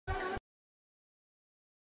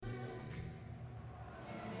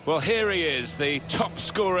Well, here he is, the top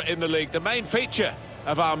scorer in the league, the main feature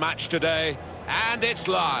of our match today, and it's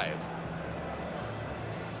live.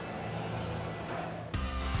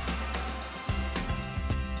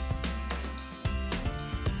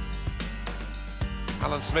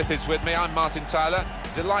 Alan Smith is with me, I'm Martin Tyler.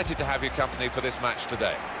 Delighted to have your company for this match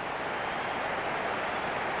today.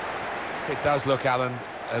 It does look, Alan,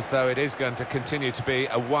 as though it is going to continue to be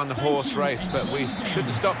a one-horse race, but we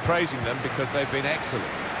shouldn't stop praising them because they've been excellent.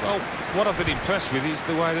 Well, what I've been impressed with is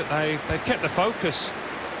the way that they've kept the focus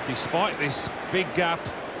despite this big gap.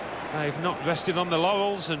 They've not rested on the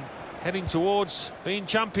laurels and heading towards being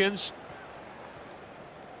champions.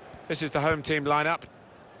 This is the home team lineup.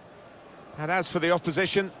 And as for the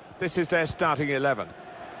opposition, this is their starting 11.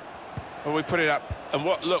 Well, we put it up, and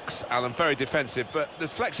what looks, Alan, very defensive, but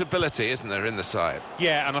there's flexibility, isn't there, in the side?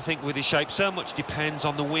 Yeah, and I think with his shape, so much depends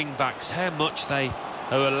on the wing-backs, how much they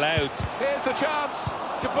are allowed. Here's the chance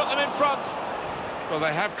to put them in front. Well,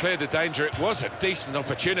 they have cleared the danger. It was a decent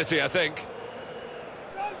opportunity, I think.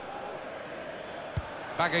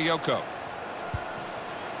 Bagayoko.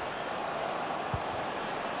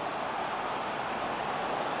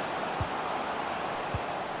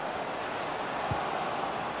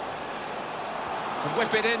 Can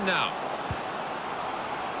whip it in now.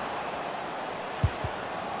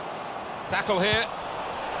 Tackle here.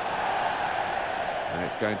 And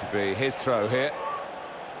it's going to be his throw here.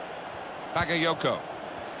 Bagayoko.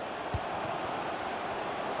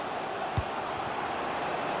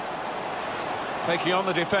 Taking on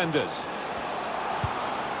the defenders.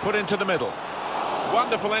 Put into the middle.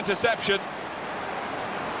 Wonderful interception.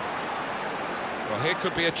 Well, here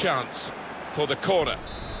could be a chance for the corner.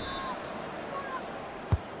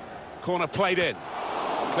 Corner played in.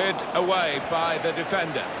 Cleared away by the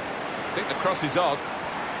defender. I think the cross is on.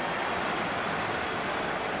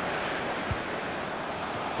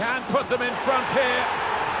 Can put them in front here.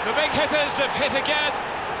 The big hitters have hit again.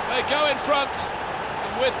 They go in front.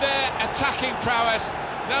 And with their attacking prowess,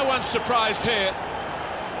 no one's surprised here.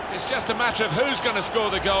 It's just a matter of who's going to score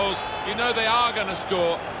the goals. You know they are going to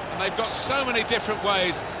score. And they've got so many different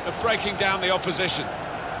ways of breaking down the opposition.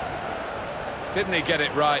 Didn't he get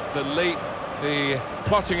it right? The leap, the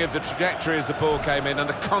plotting of the trajectory as the ball came in, and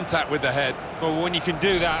the contact with the head. Well, when you can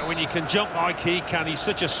do that, when you can jump like he can, he's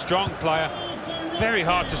such a strong player. Very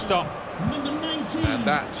hard to stop. And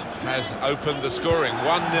that has opened the scoring.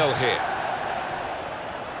 1-0 here.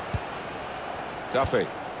 Duffy.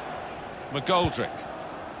 McGoldrick.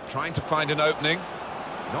 Trying to find an opening.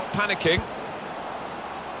 Not panicking.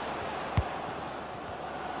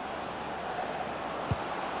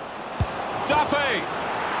 Duffy!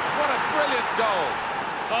 What a brilliant goal!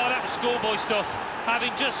 Oh, that was schoolboy stuff.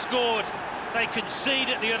 Having just scored, they concede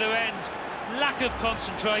at the other end. Lack of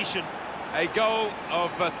concentration. A goal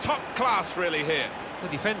of top class, really, here. The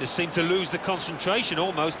defenders seem to lose the concentration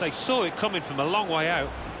almost. They saw it coming from a long way out.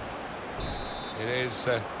 It is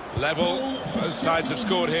level. Both sides have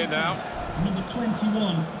scored here now. Number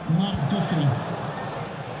 21, Mark Duffy.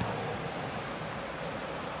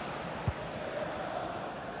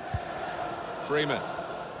 Freeman.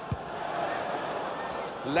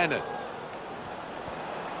 Leonard.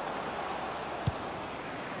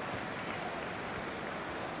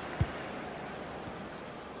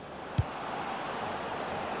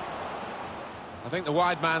 I think the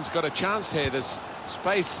wide man's got a chance here. There's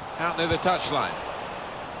space out near the touchline.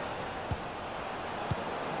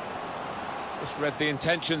 Just read the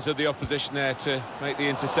intentions of the opposition there to make the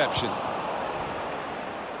interception.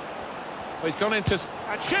 Well, he's gone into...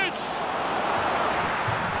 and shoots!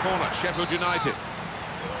 Corner, Sheffield United.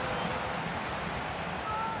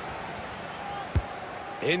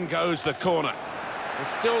 In goes the corner. There's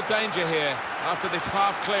still danger here after this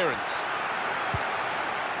half clearance.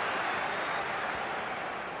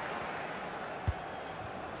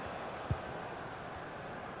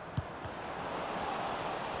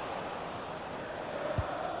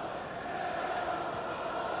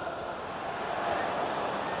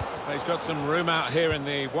 He's got some room out here in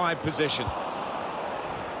the wide position.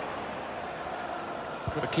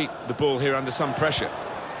 Got to keep the ball here under some pressure.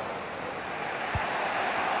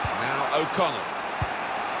 Now O'Connell.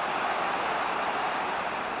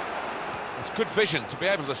 It's good vision to be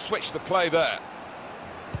able to switch the play there.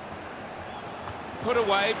 Put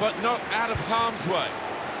away, but not out of harm's way.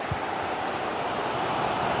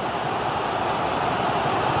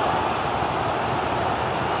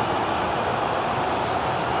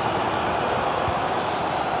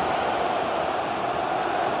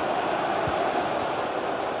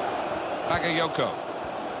 Bagayoko.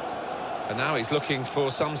 And now he's looking for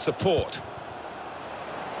some support.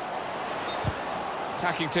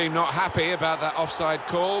 Attacking team not happy about that offside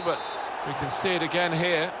call, but we can see it again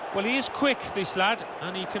here. Well, he is quick, this lad,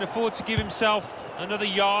 and he can afford to give himself another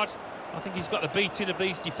yard. I think he's got the beating of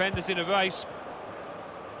these defenders in a race.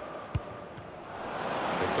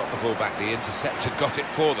 They've got the ball back, the interceptor got it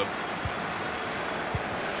for them.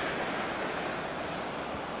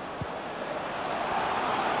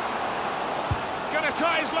 Gonna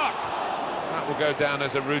try his luck. That will go down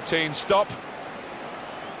as a routine stop.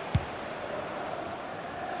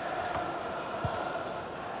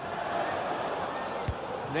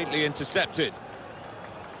 Neatly intercepted.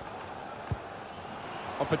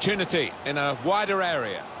 Opportunity in a wider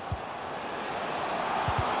area.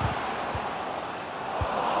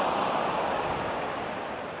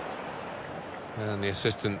 And the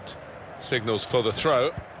assistant signals for the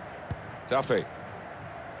throw. Duffy.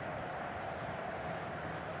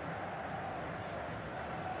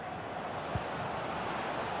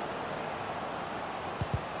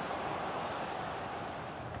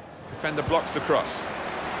 Defender blocks the cross.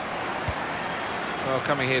 Well,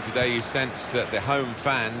 coming here today, you sense that the home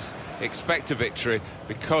fans expect a victory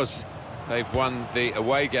because they've won the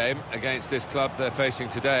away game against this club they're facing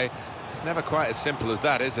today. It's never quite as simple as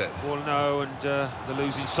that, is it? Well, no, and the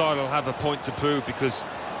losing side will have a point to prove because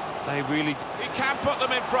they really... He can put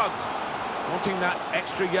them in front, wanting that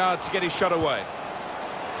extra yard to get his shot away.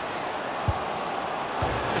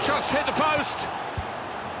 The shot's hit the post.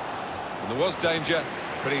 And there was danger,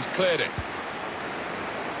 but he's cleared it.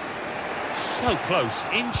 So close,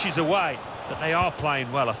 inches away, but they are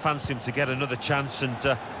playing well. I fancy him to get another chance and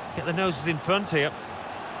get the noses in front here.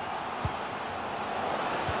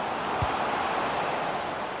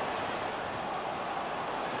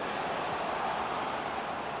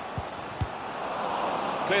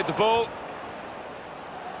 Cleared the ball.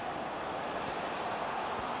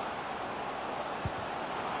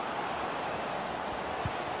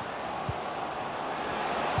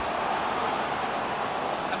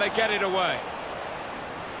 And they get it away.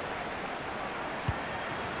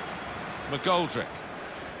 McGoldrick.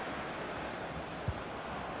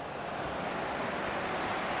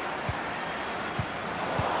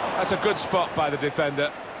 That's a good spot by the defender.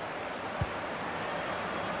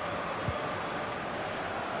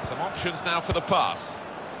 Some options now for the pass.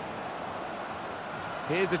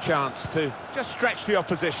 Here's a chance to just stretch the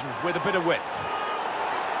opposition with a bit of width.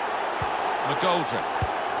 McGoldrick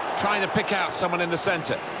trying to pick out someone in the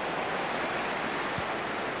centre.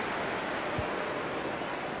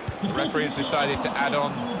 The referee has decided to add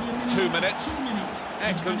on 2 minutes.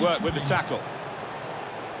 Excellent work with the tackle.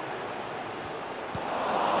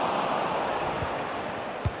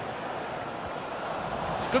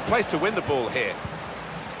 It's a good place to win the ball here.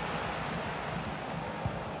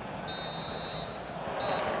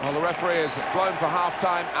 Well, the referee has blown for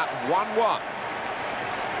half-time at 1-1.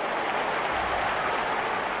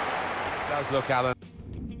 Does look, Alan.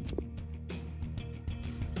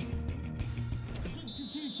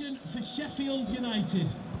 Substitution for Sheffield United.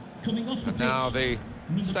 Coming off the pitch. Now the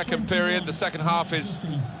second period, the second half is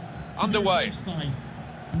underway.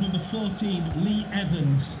 Number 14, Lee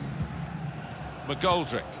Evans.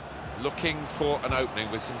 McGoldrick looking for an opening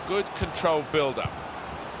with some good controlled build-up.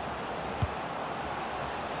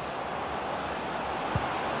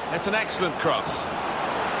 It's an excellent cross.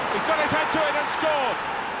 He's got his head to it and scored.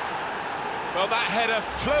 Well, that header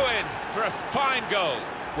flew in for a fine goal.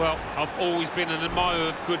 Well, I've always been an admirer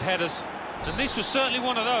of good headers, and this was certainly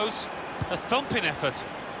one of those. A thumping effort.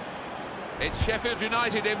 It's Sheffield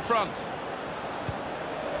United in front.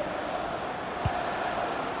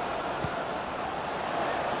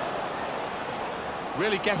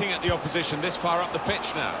 Really getting at the opposition this far up the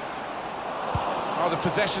pitch now. Oh, the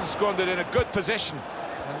possession squandered in a good position.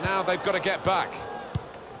 And now they've got to get back.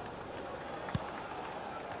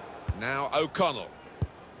 Now O'Connell.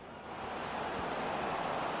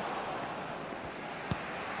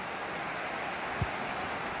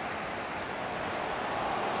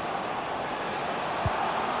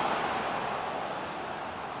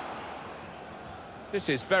 This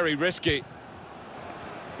is very risky.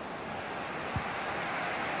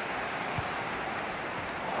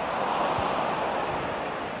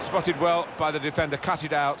 Spotted well by the defender, cut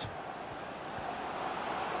it out.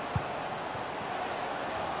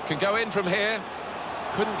 Can go in from here.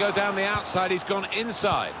 Couldn't go down the outside, he's gone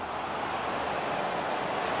inside.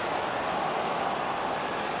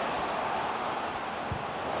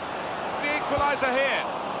 The equaliser here.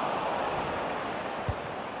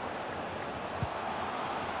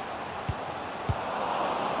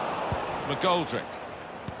 McGoldrick.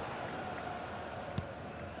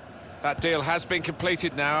 That deal has been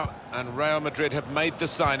completed now, and Real Madrid have made the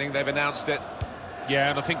signing. They've announced it. Yeah,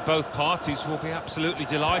 and I think both parties will be absolutely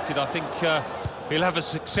delighted. I think he'll have a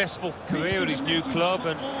successful career at his new club,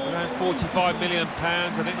 and around £45 million. I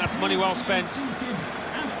think that's money well spent.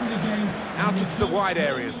 Out into the wide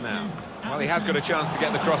areas now. Well, he has got a chance to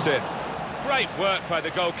get the cross in. Great work by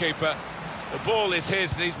the goalkeeper. The ball is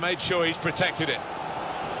his, and he's made sure he's protected it.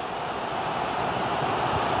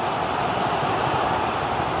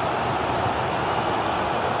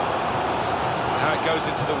 Now it goes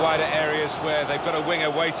into the wider areas where they've got a winger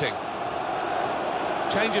waiting.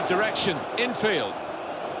 Change of direction, infield.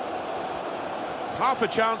 Half a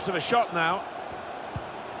chance of a shot now.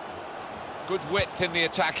 Good width in the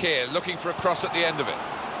attack here, looking for a cross at the end of it.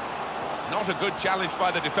 Not a good challenge by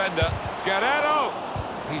the defender. Guerrero!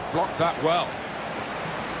 He's blocked that well.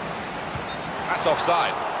 That's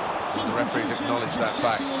offside. The referee's acknowledged that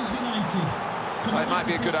fact. Well, it might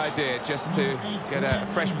be a good idea just to get a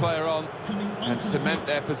fresh player on and cement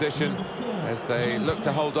their position as they look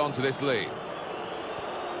to hold on to this lead.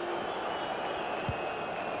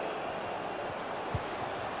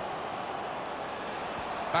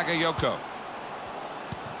 Bagayoko.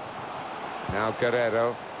 Now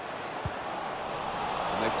Guerrero.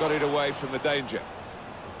 And they've got it away from the danger.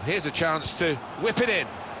 Here's a chance to whip it in.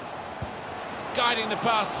 Guiding the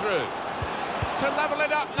pass through. To level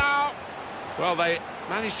it up now. Well, they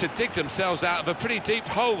managed to dig themselves out of a pretty deep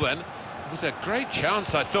hole then. It was a great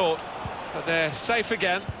chance, I thought, but they're safe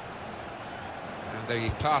again. And the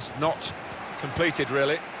pass not completed,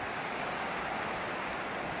 really.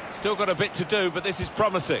 Still got a bit to do, but this is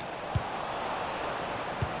promising.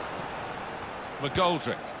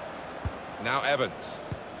 McGoldrick. Now Evans.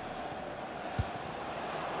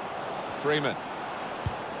 Freeman.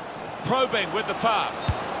 Probing with the pass.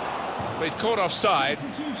 But he's caught offside.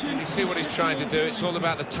 And you see what he's trying to do. It's all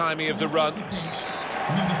about the timing of the run.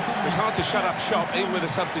 It's hard to shut up shop, even with a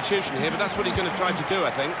substitution here, but that's what he's going to try to do,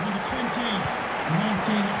 I think. Number 28,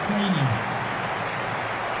 Martin Freeman.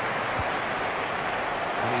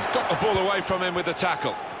 And he's got the ball away from him with the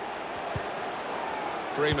tackle.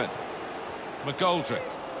 Freeman. McGoldrick.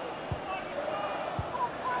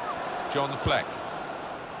 John Fleck.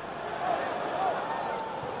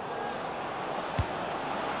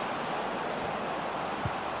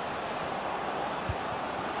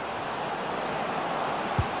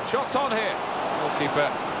 Shots on here.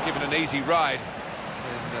 Goalkeeper given an easy ride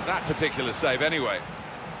in that particular save anyway.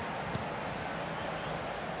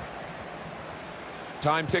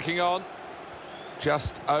 Time ticking on.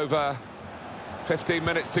 Just over 15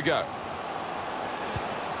 minutes to go.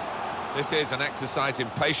 This is an exercise in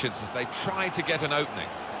patience as they try to get an opening.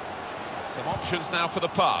 Some options now for the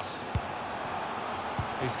pass.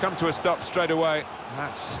 He's come to a stop straight away.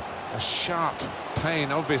 That's a sharp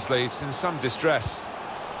pain, obviously. He's in some distress.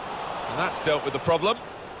 And that's dealt with the problem.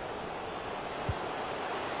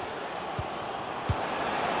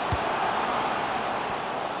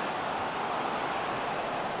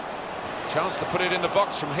 Chance to put it in the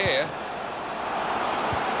box from here.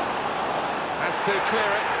 Has to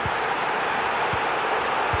clear it.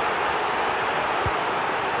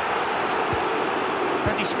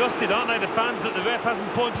 They're disgusted, aren't they, the fans, that the ref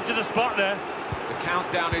hasn't pointed to the spot there. The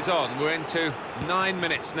countdown is on. We're into 9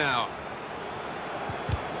 minutes now.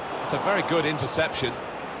 It's a very good interception.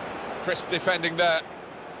 Crisp defending there.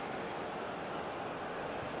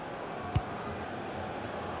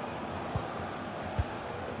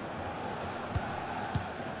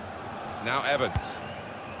 Now Evans.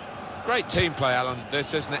 Great team play, Alan,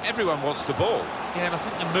 this, isn't it? Everyone wants the ball. Yeah, and I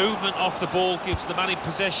think the movement off the ball gives the man in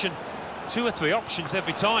possession 2 or 3 options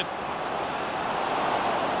every time.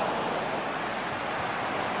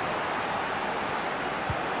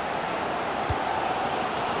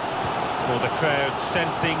 Well, the crowd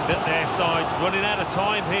sensing that their side's running out of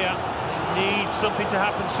time here. They need something to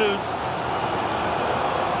happen soon.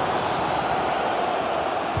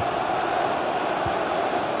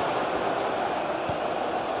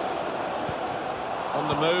 On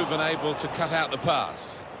the move and able to cut out the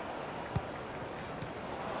pass.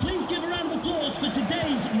 Please give a round of applause for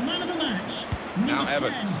today's man of the match. Now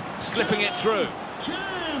Evans, slipping it through.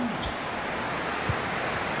 Chance.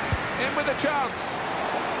 In with a chance.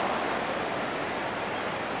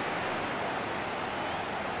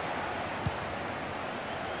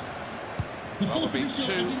 Well, there'll be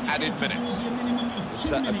 2 added minutes.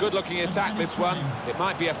 It's a good-looking attack, this one. It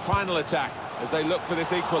might be a final attack as they look for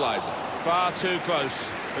this equaliser. Far too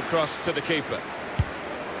close across to the keeper.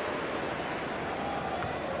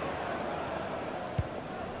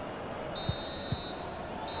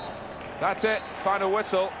 That's it, final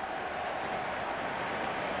whistle.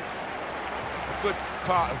 A good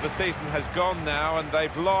part of the season has gone now, and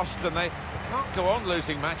they've lost, and they can't go on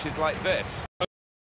losing matches like this.